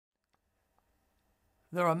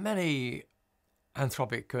There are many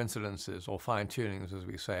anthropic coincidences, or fine-tunings, as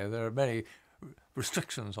we say. There are many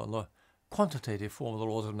restrictions on the quantitative form of the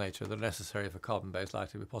laws of nature that are necessary for carbon-based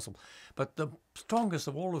life to be possible. But the strongest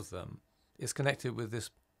of all of them is connected with this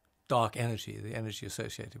dark energy, the energy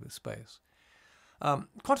associated with space.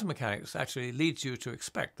 Quantum mechanics actually leads you to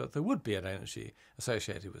expect that there would be an energy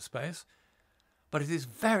associated with space, but it is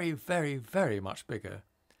very, very, very much bigger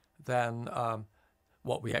than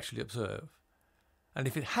what we actually observe. And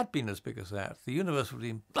if it had been as big as that, the universe would have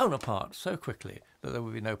been blown apart so quickly that there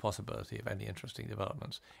would be no possibility of any interesting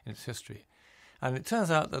developments in its history. And it turns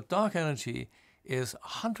out that dark energy is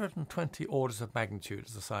 120 orders of magnitude,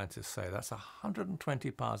 as the scientists say. That's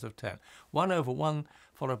 120 powers of 10. 1 over 1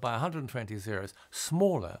 followed by 120 zeros,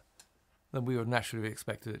 smaller than we would naturally have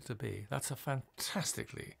expected it to be. That's a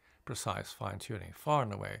fantastically precise fine-tuning, far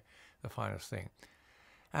and away the finest thing.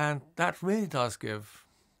 And that really does give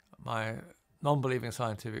my non-believing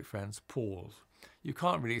scientific friends pause. You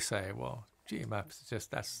can't really say, well, gee, perhaps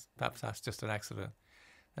that's just an accident.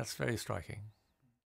 That's very striking.